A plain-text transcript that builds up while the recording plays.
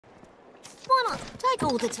Why not? Take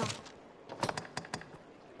all the time.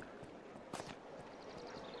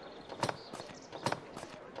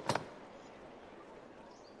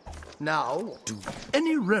 Now, do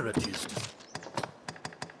any rarities...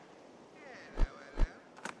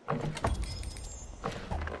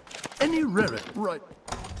 Any rarity, right?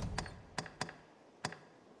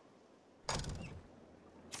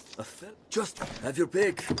 Just have your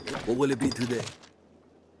pick. What will it be today?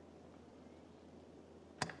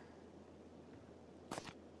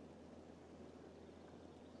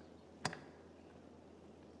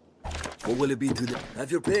 What will it be today? Have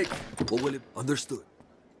your pick. What will it... Understood.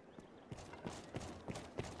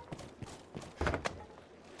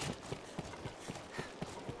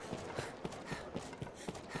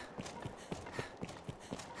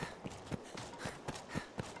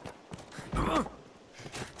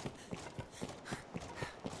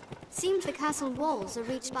 Seems the castle walls are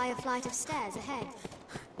reached by a flight of stairs ahead.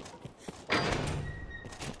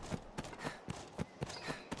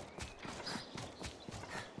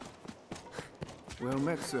 Well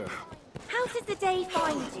met, sir. How did the day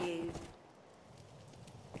find you?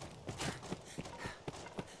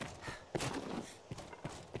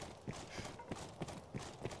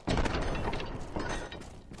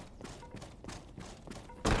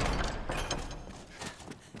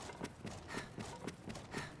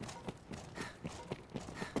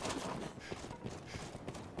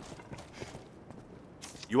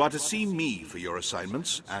 You are to see me for your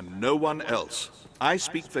assignments, and no one else. I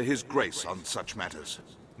speak for His Grace on such matters.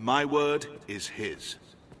 My word is his.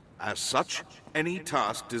 As such, any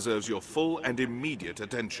task deserves your full and immediate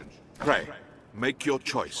attention. Pray, make your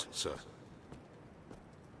choice, sir.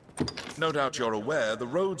 No doubt you're aware, the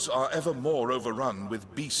roads are ever more overrun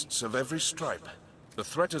with beasts of every stripe. The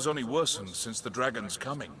threat has only worsened since the dragon's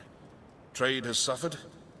coming. Trade has suffered,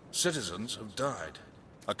 citizens have died.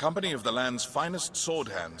 A company of the land's finest sword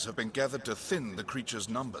hands have been gathered to thin the creature's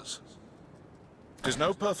numbers. It is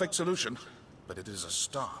no perfect solution, but it is a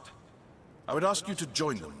start. I would ask you to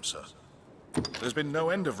join them, sir. There's been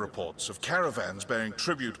no end of reports of caravans bearing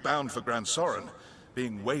tribute bound for Gran Soren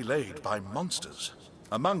being waylaid by monsters.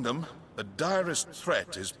 Among them, the direst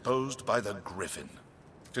threat is posed by the Griffin.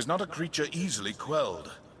 It is not a creature easily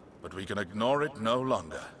quelled, but we can ignore it no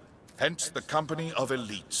longer. Hence the company of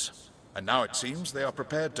elites. And now it seems they are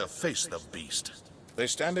prepared to face the beast. They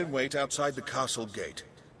stand in wait outside the castle gate.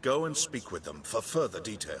 Go and speak with them for further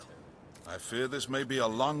detail. I fear this may be a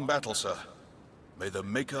long battle, sir. May the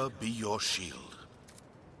Maker be your shield.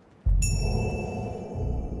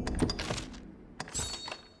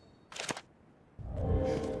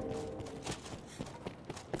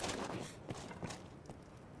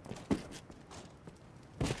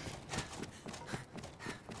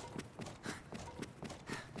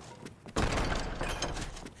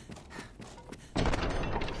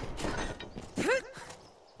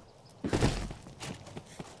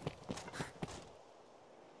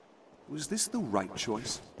 Was this the right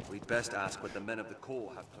choice? We'd best ask what the men of the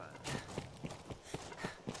Corps have planned.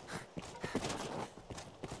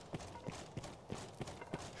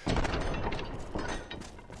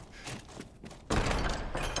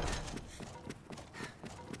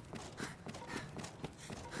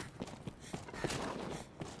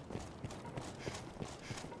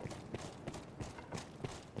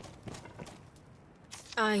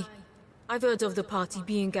 I've heard of the party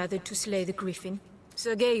being gathered to slay the Griffin.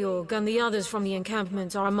 Sir Georg and the others from the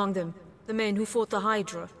encampment are among them, the men who fought the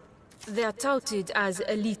Hydra. They are touted as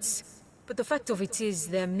elites, but the fact of it is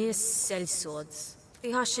they're mere sellswords.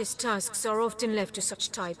 The harshest tasks are often left to such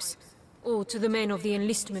types, or to the men of the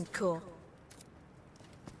Enlistment Corps.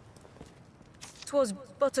 'Twas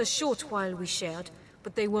but a short while we shared,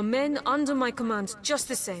 but they were men under my command just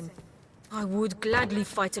the same. I would gladly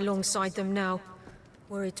fight alongside them now,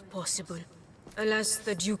 were it possible. Alas,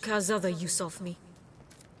 the Duke has other use of me.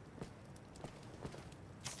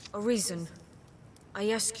 Arisen, I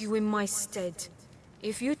ask you in my stead,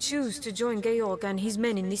 if you choose to join Georg and his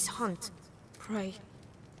men in this hunt, pray,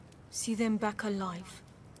 see them back alive.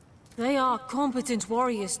 They are competent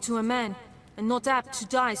warriors to a man, and not apt to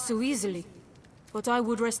die so easily. But I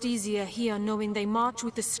would rest easier here knowing they march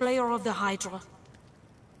with the Slayer of the Hydra.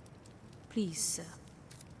 Please, sir.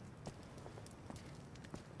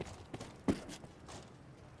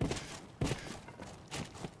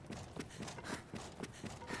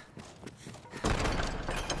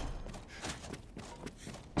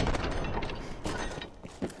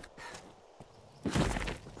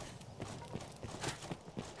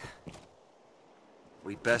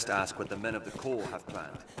 We'd best ask what the men of the Corps have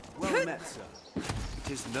planned. Well met, sir.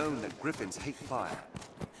 It is known that Griffins hate fire.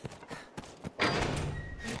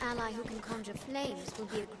 An ally who can conjure flames will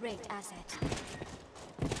be a great asset.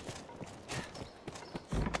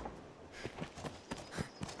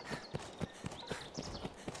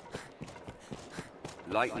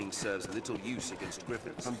 Lightning serves little use against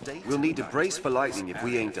griffins. We'll need to brace for lightning if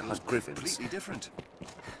we aim to hunt griffins. Completely different.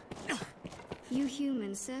 You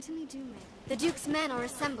humans certainly do make. The Duke's men are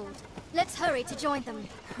assembled. Let's hurry to join them.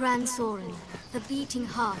 Grand Sorin, the beating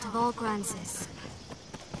heart of all Gransis.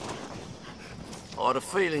 I had a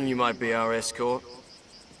feeling you might be our escort.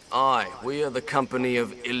 Aye, we are the company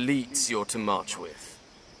of elites you're to march with.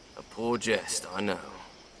 A poor jest, I know.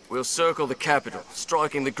 We'll circle the capital,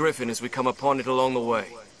 striking the Griffin as we come upon it along the way.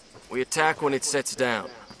 We attack when it sets down.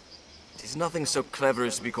 It is nothing so clever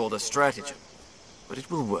as to be called a stratagem, but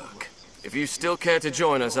it will work. If you still care to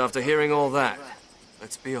join us after hearing all that,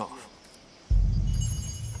 let's be off.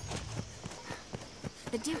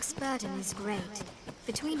 The Duke's burden is great.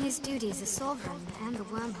 Between his duties as sovereign and the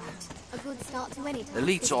worm hunt, a good start to any time.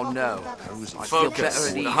 Elites or no, I feel better Focus.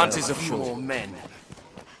 at The ease hunt with is a a few fool. more men.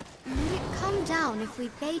 Would it come down if we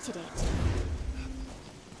baited it?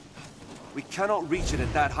 We cannot reach it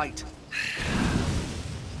at that height.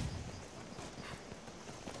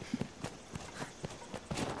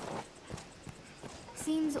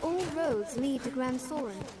 Seems all roads lead to Grand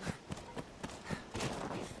Sorin.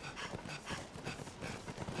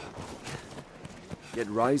 Yet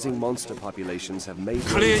rising monster populations have made...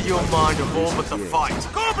 Clear your mind of all but the fight.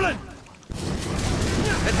 Goblin!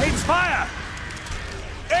 It hates fire!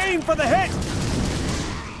 Aim for the head!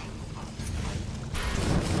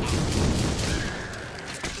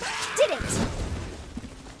 Did it!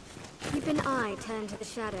 Keep an eye turned to the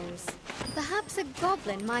shadows. Perhaps a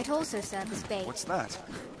goblin might also serve as bait. What's that?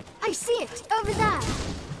 I see it! Over there!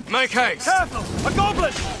 Make haste! Careful! A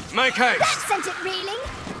goblin! Make haste! That sent it reeling!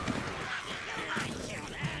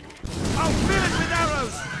 I'll fill it with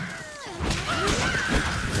arrows!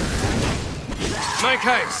 Make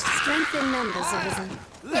haste! Strength in numbers, Arisen.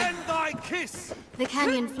 Lend thy kiss! The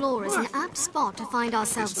canyon floor is an apt spot to find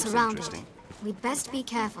ourselves This looks surrounded. interesting. We'd best be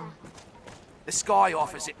careful. The sky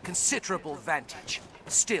offers it considerable vantage.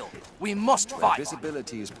 Still, we must Where fight.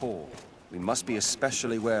 visibility is poor, we must be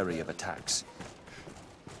especially wary of attacks.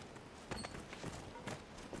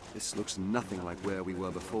 This looks nothing like where we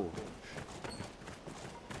were before.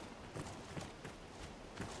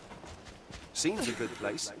 Seems a good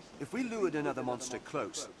place. If we lured another monster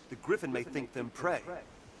close, the Griffin may think them prey.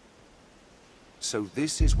 So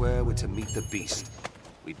this is where we're to meet the beast.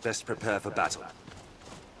 We'd best prepare for battle.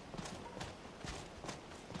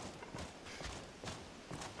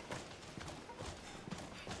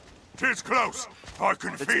 Tis close. I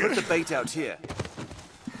can Let's feel put the it. bait out here.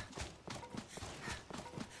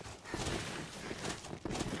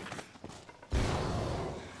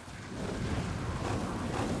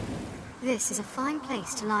 This is a fine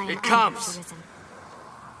place to lie in It ambush, comes. Arisen.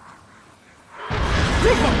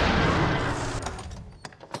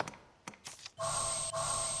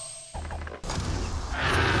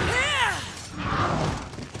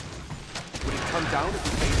 Would it come down if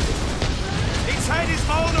we baited it? Its head is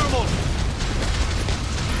vulnerable!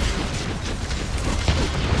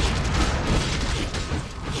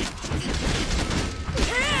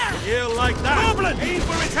 You like that? Goblin! Aim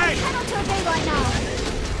for its head! Cannot to obey right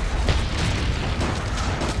now.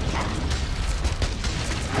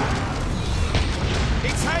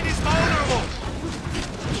 Its head is vulnerable!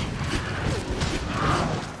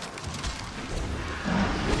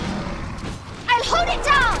 I'll hold it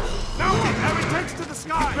down! Mount it! Now it takes to the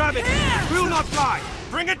sky! Grab it! It will not fly!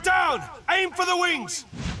 Bring it down! Aim for the wings!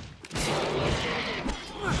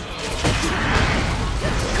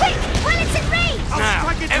 Quick! While it's in range! I'll Now,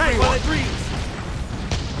 strike its head everyone. while it breathes!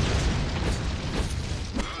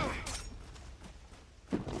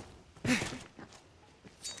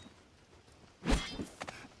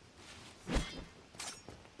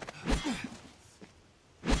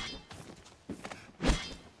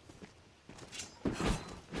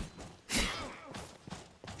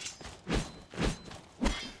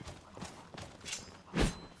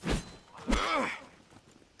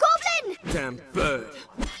 Goblin! Damn bird.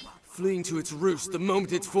 Fleeing to its roost the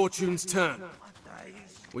moment its fortunes turn.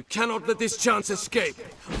 We cannot let this chance escape.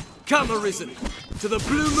 Come, Arisen, to the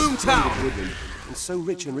Bluemoon Tower. Woodland, and so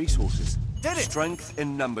rich in resources. Did it? Strength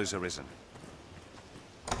in numbers, Arisen.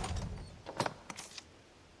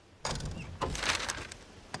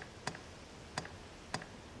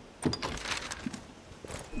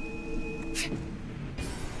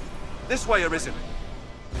 This way, Arisen.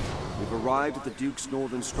 We've arrived at the Duke's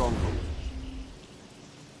northern stronghold.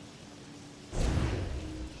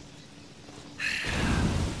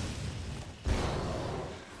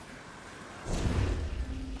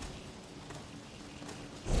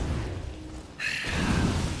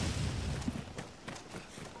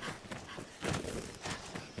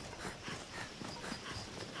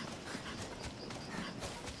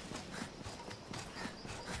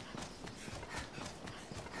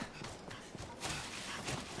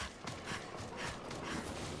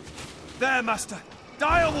 There, Master.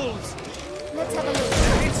 Dire wolves! Let's have a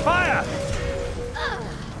look. It's fire!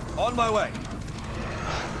 On my way.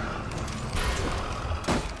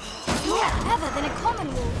 More clever than a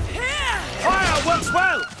common wolf. Fire works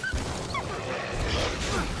well!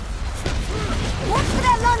 Watch for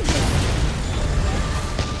their lunges.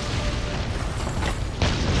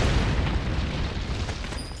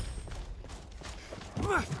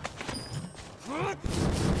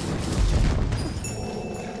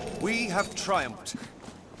 We have triumphed.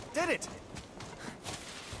 Did it!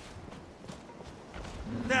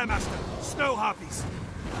 There, Master. Snow harpies.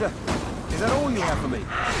 Is that all you have for me?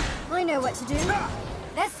 I know what to do.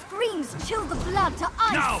 Their screams chill the blood to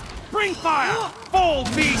ice. Now, bring fire! Fall,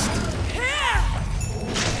 beast!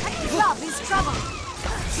 That club is trouble.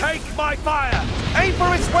 Take my fire! Aim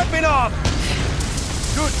for its weapon arm!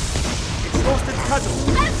 Good. It's lost its cudgel.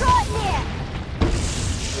 I'll draw it near.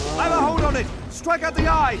 Have a hold on it! Strike at the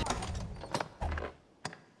eye!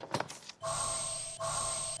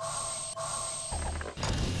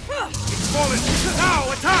 It's fallen!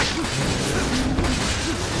 Now, attack!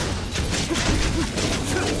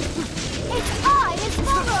 Its eye is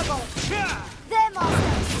vulnerable. There,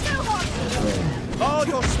 Master. Still hot. Oh,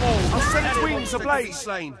 you're small. I'll send its wings ablaze.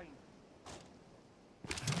 Slain.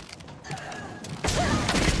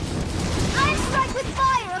 I strike with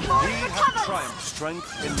fire if all We have recovers. triumphed.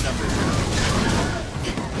 Strength in numbers.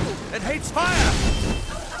 It hates fire!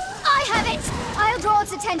 I have it. I'll draw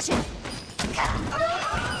its attention.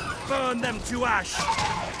 Burn them to ash!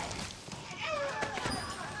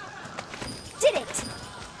 Did it.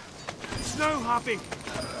 Snow harpy!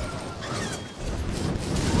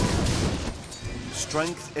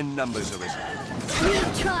 Strength in numbers, Arisen. We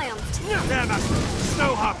have triumphed. There, Master.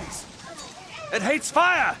 Snow harpies! It hates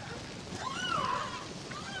fire!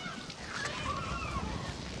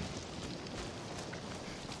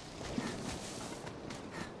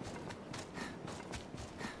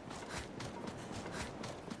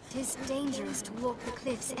 It is dangerous to walk the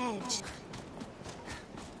cliff's edge.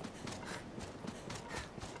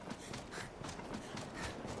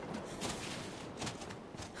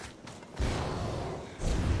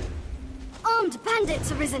 Armed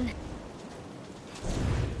bandits arisen.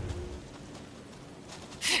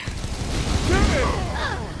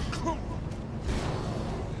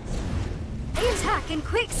 They attack in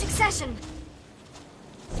quick succession.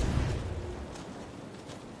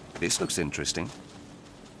 This looks interesting.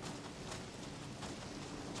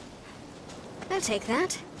 I'll take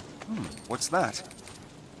that. What's that?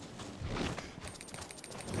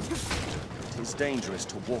 It is dangerous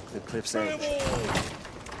to walk the cliff's edge.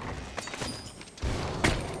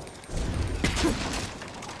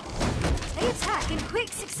 They attack in quick Wait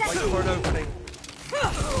succession. for an opening.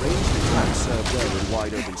 Ranged attacks serve well in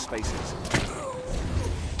wide open spaces.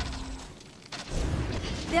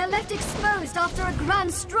 They're left exposed after a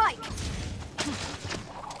grand strike.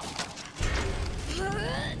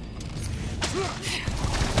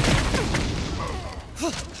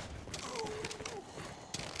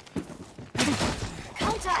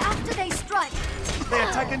 Counter after they strike. They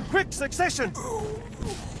attack in quick succession!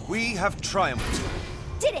 We have triumphed.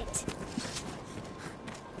 Did it!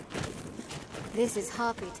 This is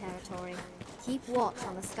Harpy territory. Keep watch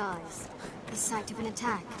on the skies. The site of an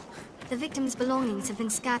attack. The victim's belongings have been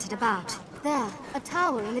scattered about. There, a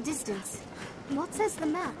tower in the distance. What says the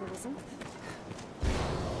map, Arisen?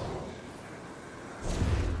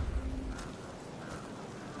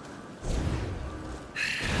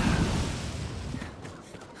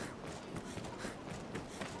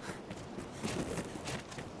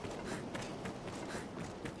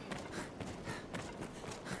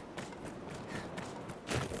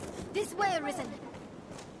 This way, Arisen.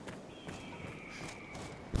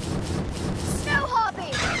 Snow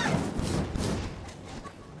Harpy!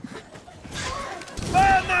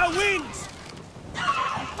 Burn their wings!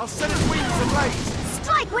 I'll send its wings ablaze!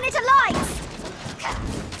 Strike when it alights!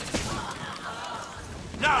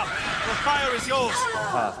 Now, the fire is yours!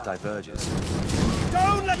 Path diverges.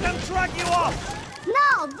 Don't let them drag you off!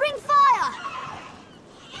 Now, bring fire!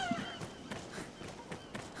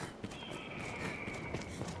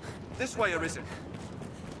 This way, Arisen.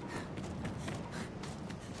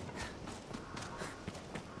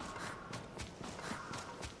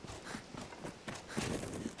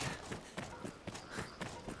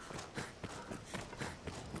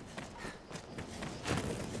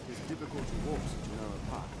 It's difficult to walk such a narrow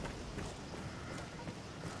path.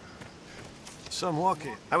 Some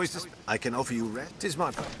walking. How is this? I can offer you rest. 'Tis my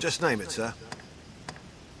plan. Just name it, sir.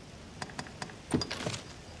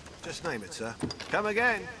 Just name it, sir. Come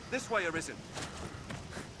again. This way, Arisen.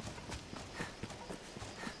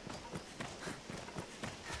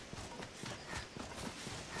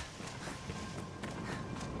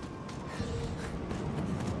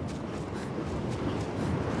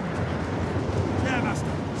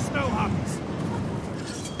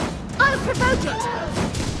 take it!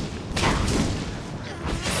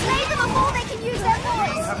 Slay them before they can use their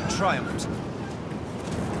voice! We have triumphed.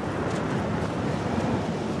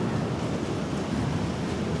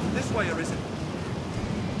 This way, Arisen.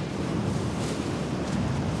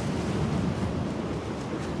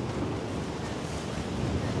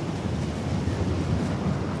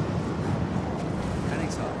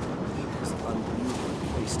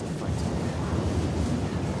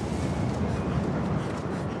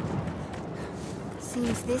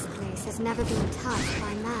 Seems this place has never been touched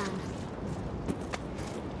by man.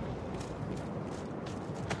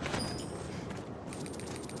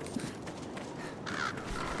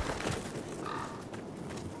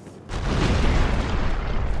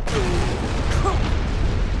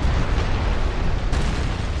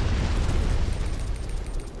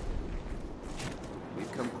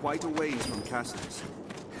 We've come quite a ways from castles.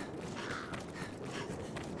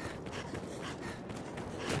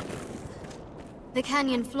 The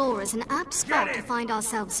canyon floor is an apt spot to find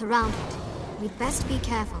ourselves surrounded. We'd best be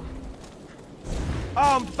careful.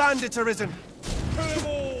 Armed bandits, Arisen!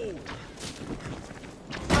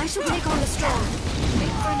 I shall take on the strong.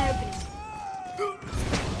 Wait for an opening.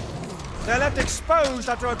 They're left exposed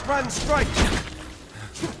after a grand strike!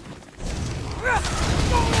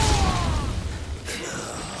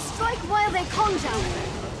 Strike while they conjure!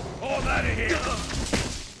 All out of here!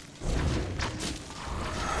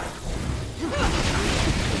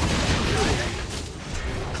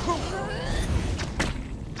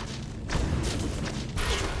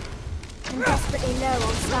 I'm desperately low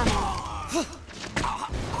on stamina.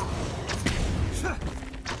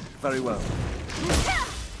 Very well.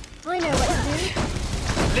 I know what to do.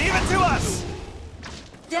 Leave it to us!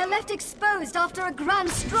 They're left exposed after a grand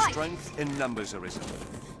strike. Strength in numbers, Arisen.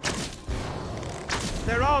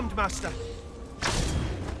 They're armed, Master.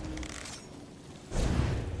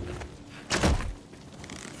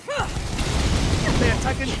 They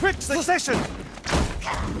attack in quick succession!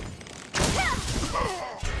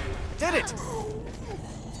 Did it!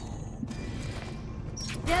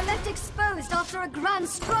 They're left exposed after a grand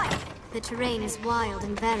strike. The terrain is wild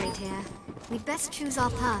and varied here. We'd best choose our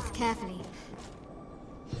path carefully.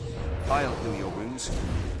 I'll heal your wounds.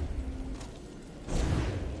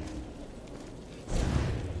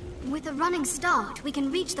 With a running start, we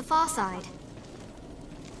can reach the far side.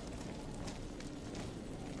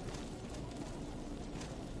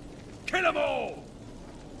 Kill them all!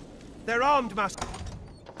 They're armed, Master.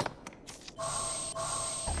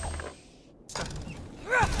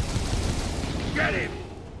 Get him!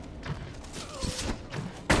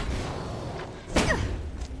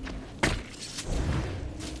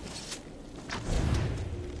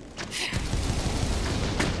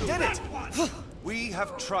 Did it! We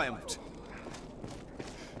have triumphed.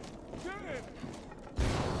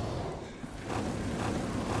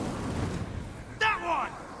 That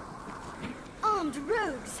one! Armed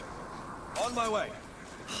rogues! On my way.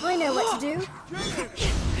 I know what to do.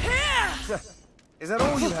 Is that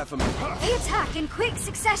all you have for me? They attack in quick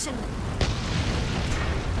succession.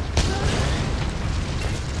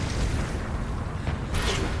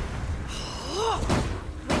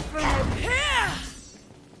 Wait for an opening.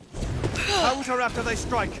 Counter after they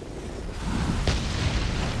strike.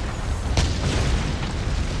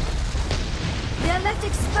 They're left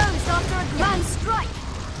exposed after a grand strike.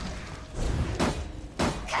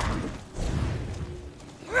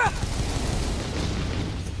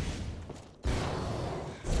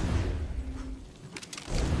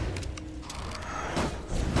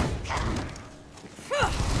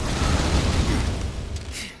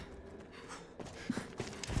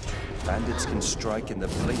 Bandits can strike in the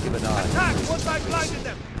blink of an eye. Attack once I've blinded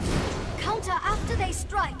them! Counter after they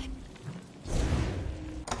strike.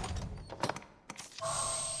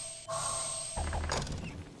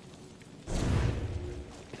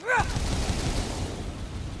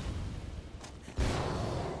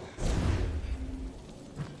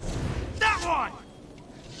 That one!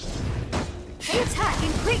 They attack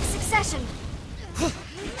in quick succession.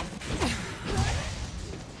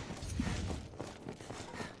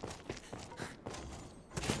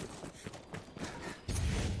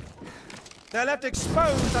 They're left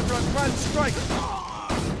exposed after a grand strike.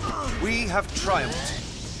 We have triumphed.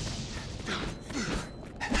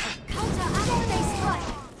 Counter after they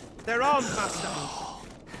strike. They're armed, Master.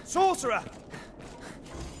 Sorcerer!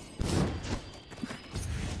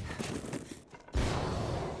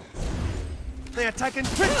 They attack in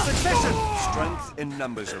quick succession! Strength in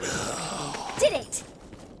numbers, Arisen. Did it!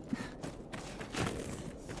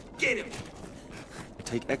 Get him!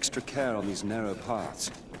 Take extra care on these narrow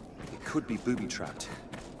paths. It could be booby-trapped.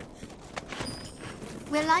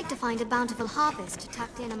 We'd like to find a bountiful harvest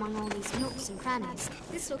tucked in among all these nooks and crannies.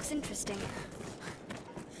 This looks interesting.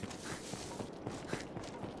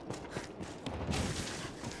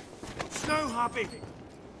 Snow Harpy!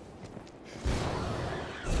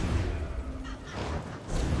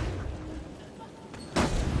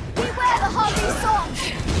 Beware the Harpy sword!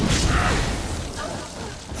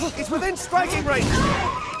 It's within striking range! Slay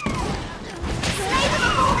them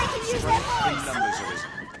before they can use their voice! Numbers, Arisen.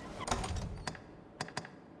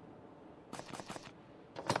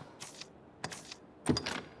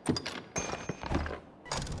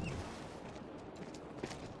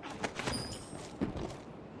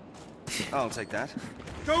 I'll take that.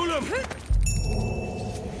 Golem!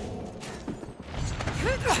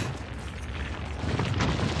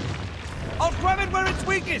 I'll grab it where it's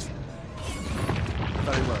weakest!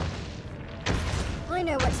 Very well. I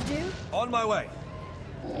know what to do. On my way.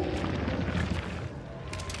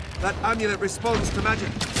 That amulet responds to magic.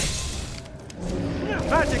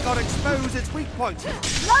 Magic got expose its weak point.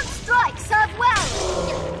 Blunt strike, serve well!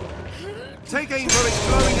 Take aim for its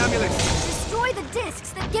glowing amulet. Destroy the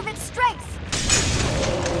discs that give it strength!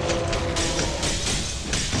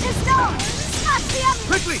 To stone! Smash the amulet!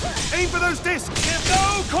 Quickly! Aim for those discs! Give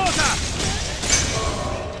no quarter!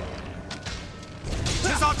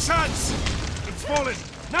 'Tis our chance! It's fallen!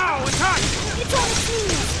 Now, attack! It's on its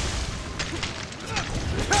knees!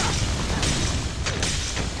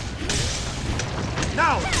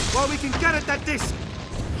 Now, while we can get at that disc! To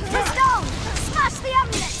stone! Smash the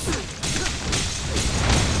amulet!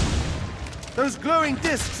 Those glowing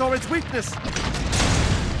discs are its weakness!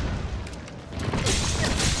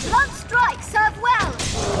 Blunt strike, serve well!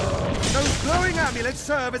 Those glowing amulets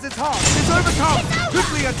serve as its heart! It's overcome! It's over!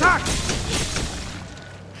 Quickly attack!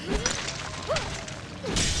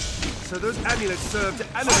 So those amulets serve to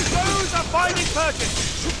animate... Those are binding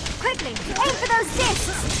purchase! Quickly, aim for those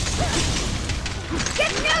discs!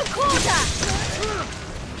 Get no quarter!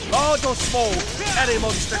 Large or small, any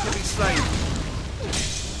monster can be slain.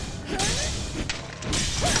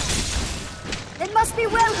 It must be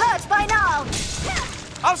well hurt by now!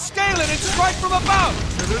 I'll scale it and strike from above!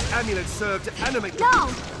 So those amulets serve to animate... Now,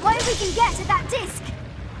 while we can get at that disc!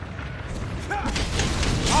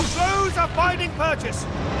 Our blows are binding purchase!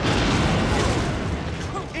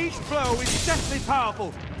 Each blow is deathly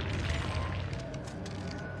powerful.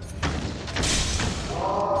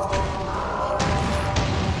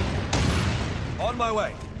 On my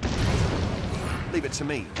way. Leave it to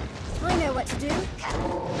me. I know what to do.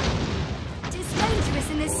 It is dangerous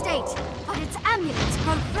in this state, but its amulets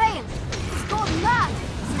grow frail. It's gone mad!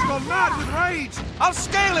 It's gone mad with rage! I'll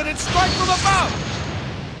scale it and strike from above!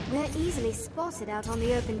 We're easily spotted out on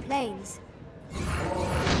the open plains.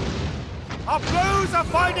 Our blows are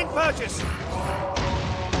binding purchase!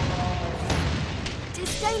 It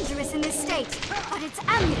is dangerous in this state, but its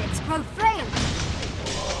amulets grow frail.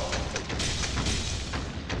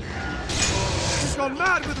 He's gone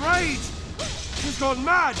mad with rage! He's gone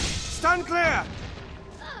mad! Stand clear!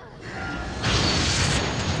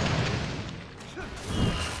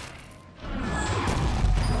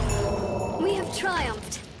 We have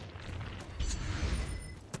triumphed.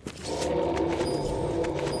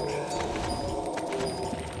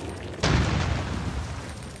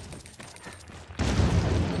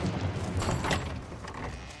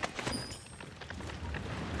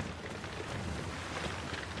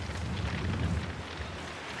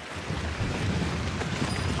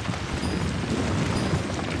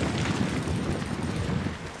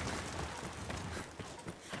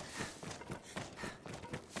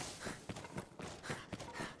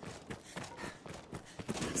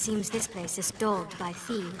 Seems this place is dogged by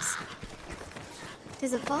thieves. It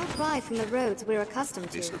is a far cry from the roads we're accustomed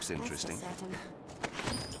to. This looks interesting. That's for certain.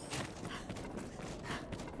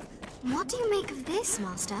 What do you make of this,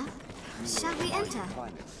 Master? Shall we enter?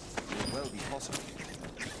 May well be possible.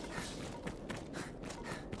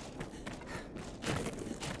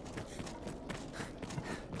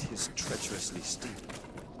 It is treacherously steep.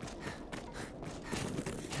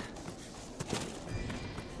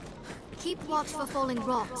 Keep watch for falling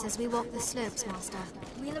rocks as we walk the slopes, Master.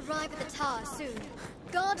 We'll arrive at the tower soon.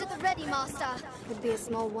 Guard at the ready, Master. Would be a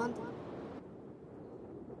small wonder.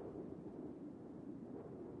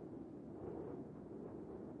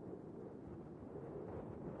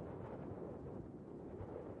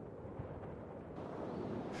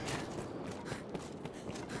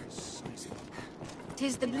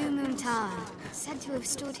 Tis the Bluemoon Tower, said to have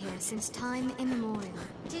stood here since time immemorial.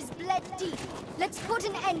 Tis bled deep. Let's put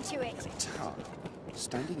an end to it. Tower?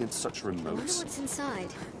 Standing in such I wonder remote... what's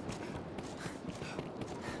inside.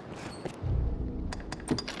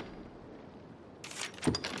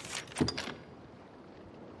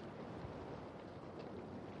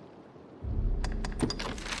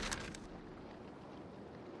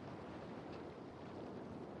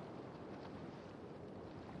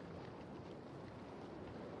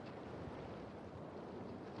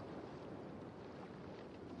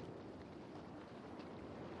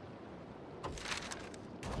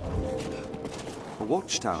 A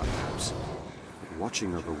watchtower, perhaps.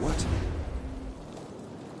 Watching over what?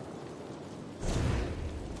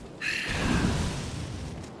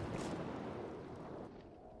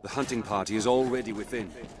 The hunting party is already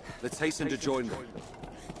within. Let's hasten to join them.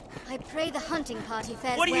 I pray the hunting party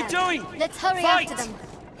fares What are you well. doing? Let's hurry Fight! after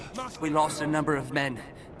them. We lost a number of men,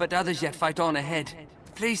 but others yet fight on ahead.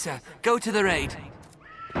 Please, sir, go to the raid.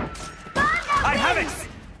 I have it!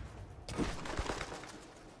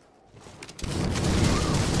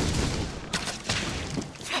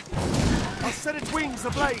 I'll set its wings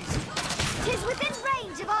ablaze! 'Tis within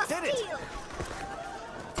range of our Hit it. steel!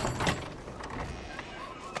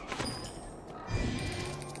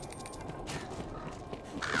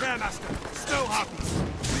 There, Master! Snow harpies!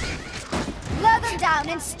 Lure them down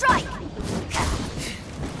and strike!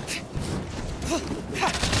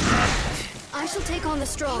 I shall take on the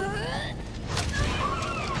strong.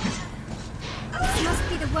 This must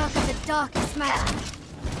be the work of the darkest magic.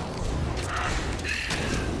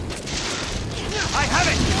 I have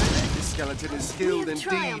it! This skeleton is skilled We have indeed.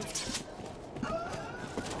 triumphed.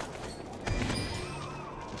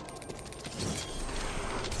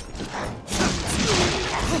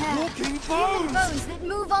 Walking Human bones! bones that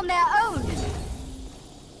move on their own!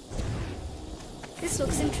 This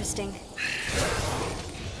looks interesting.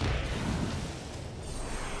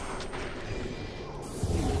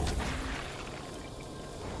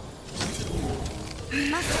 We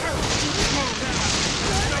must help these men.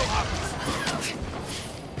 Snow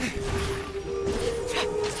harpies!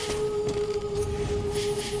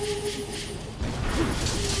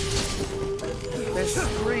 Their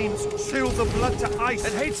screams chill the blood to ice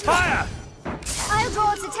and hates fire! I'll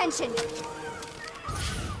draw its attention.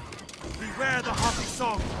 Beware the harpy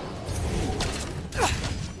song!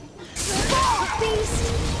 Fall,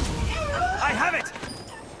 beast! I have it!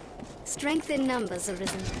 Strength in numbers,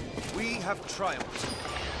 Arisen. We have triumphed.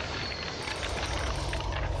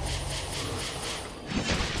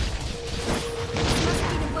 This must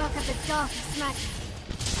be the work of the darkest magic.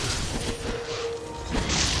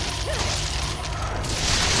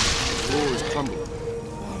 The wall is crumbling.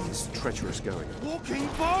 It's treacherous going. Walking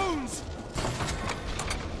bones!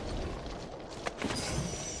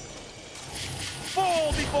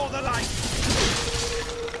 Fall before the light!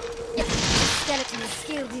 The skeleton is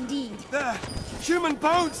skilled indeed. They're human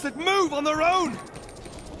bones that move on their own!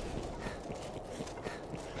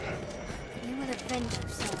 You will avenge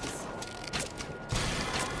yourselves.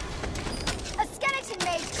 A skeleton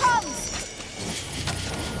mage comes!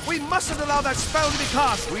 We mustn't allow that spell to be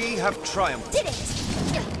cast! We have triumphed. Did it!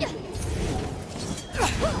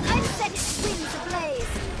 I've set its wings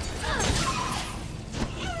ablaze.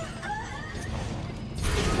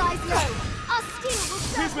 It lies low. Our steel will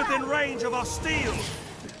serve Tis within well. range of our steel!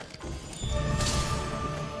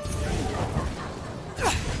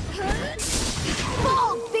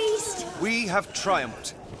 Fall, beast! We have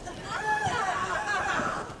triumphed.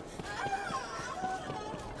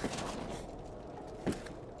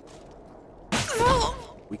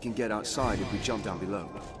 We can get outside if we jump down below.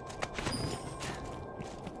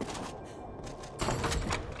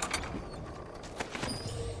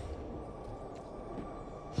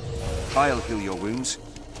 I'll heal your wounds.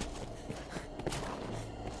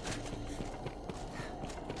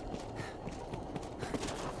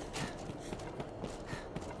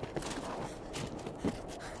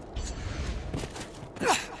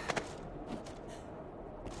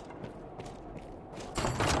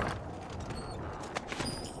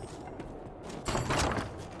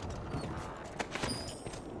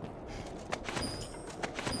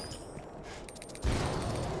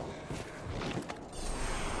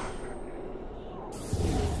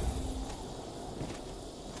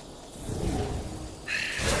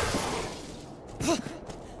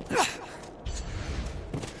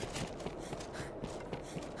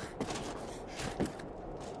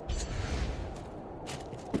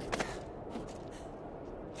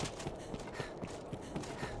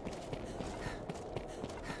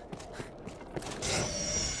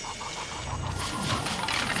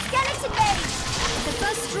 Skeleton mage! The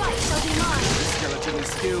first strike shall be mine. The skeleton is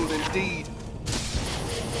skilled indeed.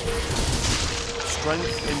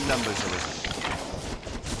 Strength in numbers, Arisen.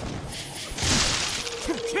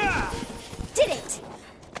 Did it!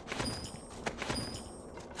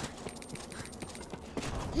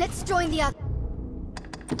 Let's join the other.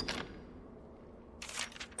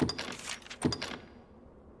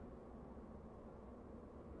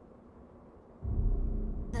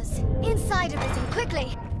 Inside, Arisen,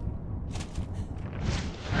 quickly!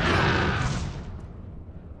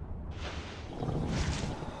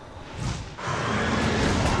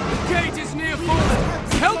 The gate is near falling!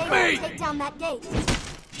 Help me! Take down that gate.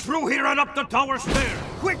 Through here and up the tower stair!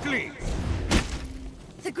 Quickly!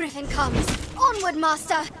 The Griffin comes. Onward,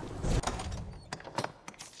 Master!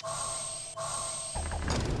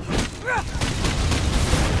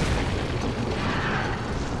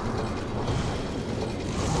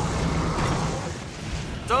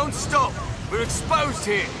 Don't stop! We're exposed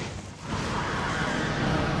here!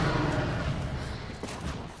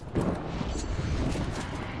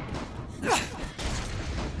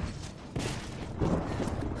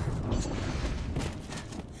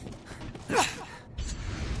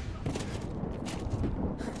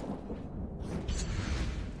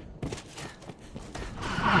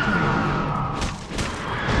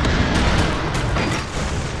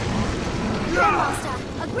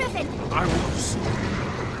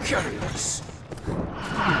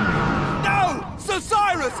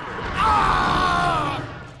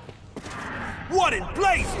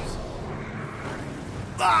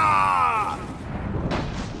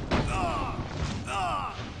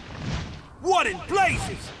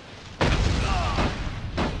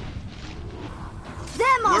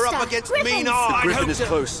 Griffin is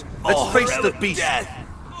close. Let's face the beast.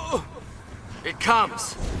 It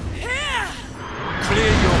comes.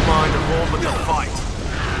 Clear your mind of all but the fight.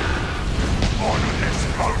 Orderless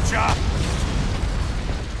vulture!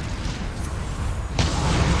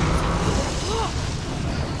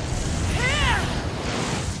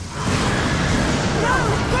 No!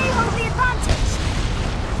 They hold the advantage!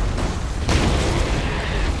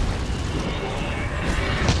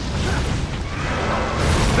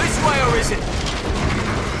 This way, Arisen!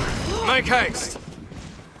 Make haste!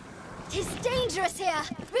 'Tis dangerous here!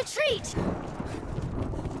 Retreat!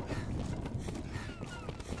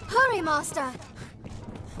 Hurry, Master!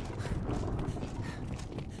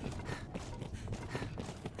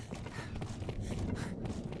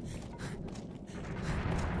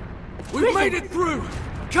 We've made it through!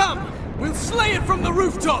 Come! We'll slay it from the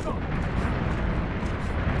rooftop!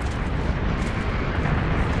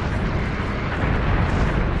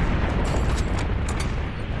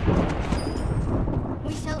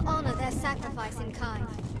 We shall honor their sacrifice in kind.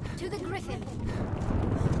 To the Griffin!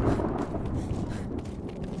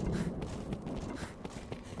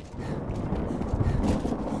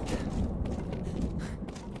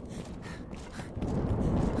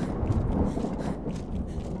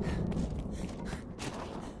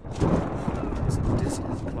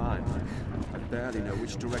 I barely know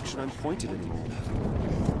which direction I'm pointed anymore.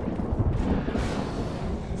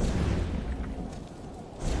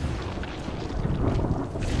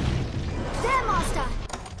 There, Master!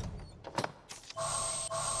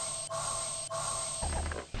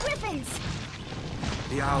 Griffins!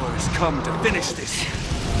 The hour has come to finish this!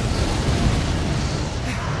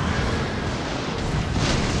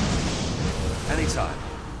 Anytime.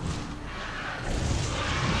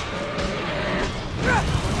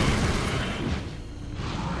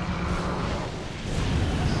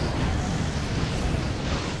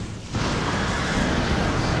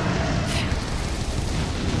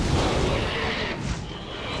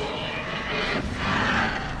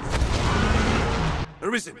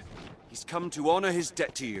 Arisen! He's come to honor his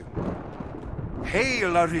debt to you.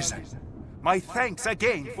 Hail, Arisen! My thanks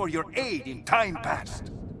again for your aid in time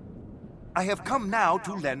past. I have come now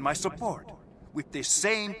to lend my support, with the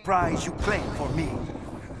same prize you claim for me.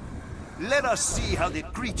 Let us see how the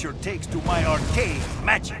creature takes to my arcane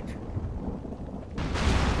magic.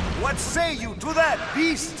 What say you to that,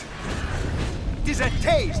 beast? 'Tis a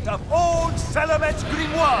taste of old Salamet's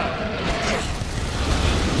grimoire!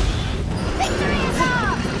 Victory is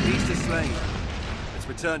ours! The beast is slain. Let's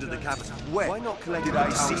return to the capital. Why not collect Did the I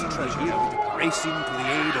see tower's treasure? hero racing to the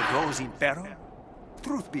aid of those in peril?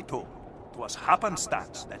 Truth be told, 'twas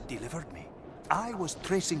happenstance that delivered me. I was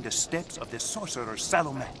tracing the steps of the sorcerer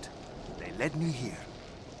Salamet. They led me here.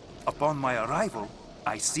 Upon my arrival,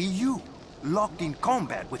 I see you, locked in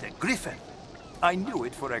combat with a Griffin. I knew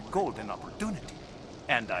it for a golden opportunity,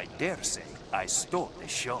 and I dare say I stole the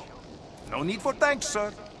show. No need for thanks,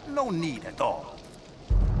 sir. No need at all.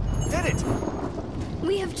 Did it!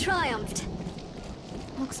 We have triumphed.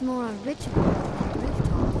 Looks more a ritual than a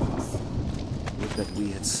rooftop is. Would that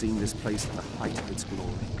we had seen this place at the height of its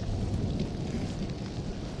glory.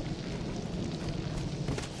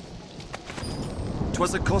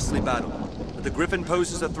 'Twas a costly battle, but the Griffin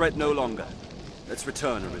poses a threat no longer. Let's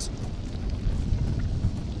return, Arisen.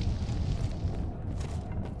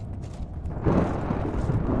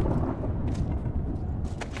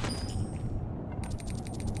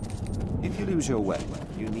 If you lose your way,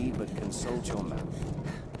 you need but consult your map.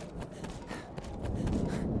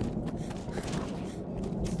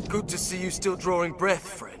 Good to see you still drawing breath,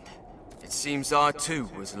 friend. It's Seems I too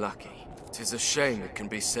was lucky. 'Tis a shame it can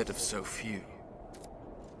be said of so few.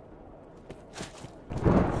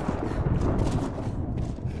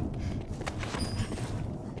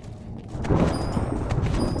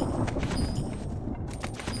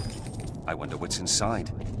 I wonder what's inside.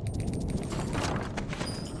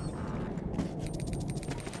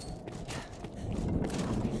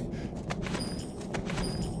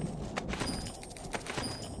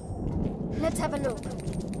 Let's have a look.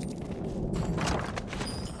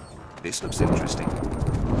 This looks interesting.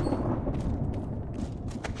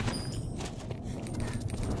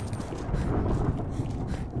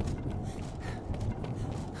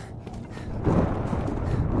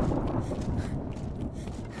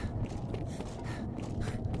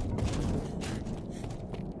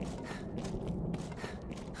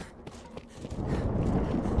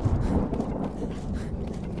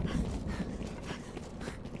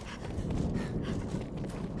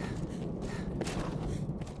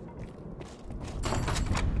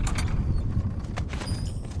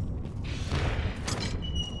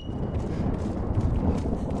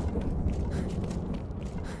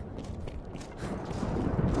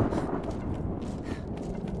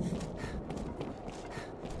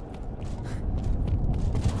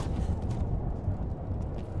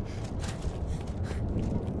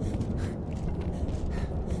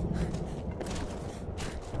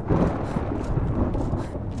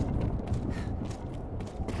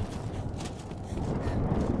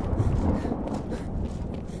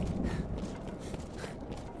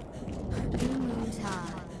 Bluemoon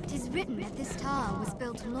Tower. 'Tis written that this tower was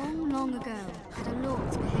built long, long ago at a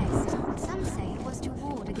lord's behest. Some say it was to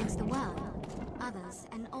ward against the worm. Others,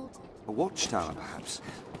 an altar. A watchtower, perhaps?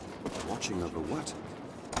 Watching over what?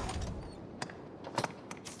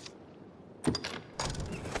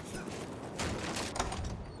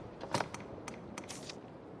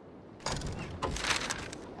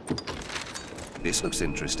 This looks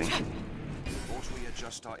interesting. Ought we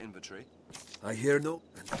adjust our inventory? I hear no.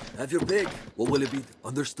 Have your pick. What will it be?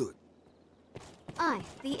 Understood. Aye,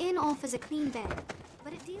 the inn offers a clean bed,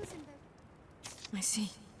 but it deals in both. I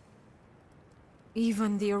see.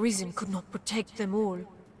 Even the Arisen could not protect them all.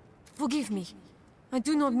 Forgive me. I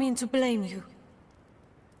do not mean to blame you.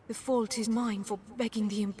 The fault is mine for begging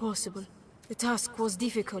the impossible. The task was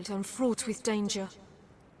difficult and fraught with danger.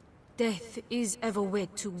 Death is ever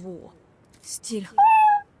wed to war. Still,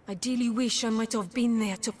 I dearly wish I might have been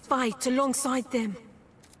there to fight alongside them.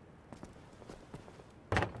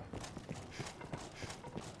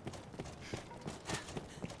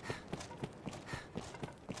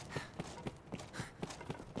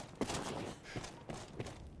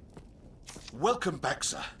 Welcome back,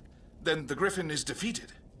 sir. Then the Griffin is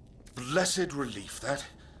defeated. Blessed relief, that.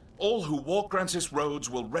 All who walk Grancis roads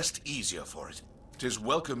will rest easier for it. 'Tis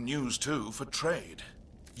welcome news, too, for trade.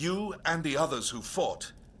 You and the others who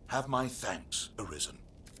fought have my thanks, Arisen.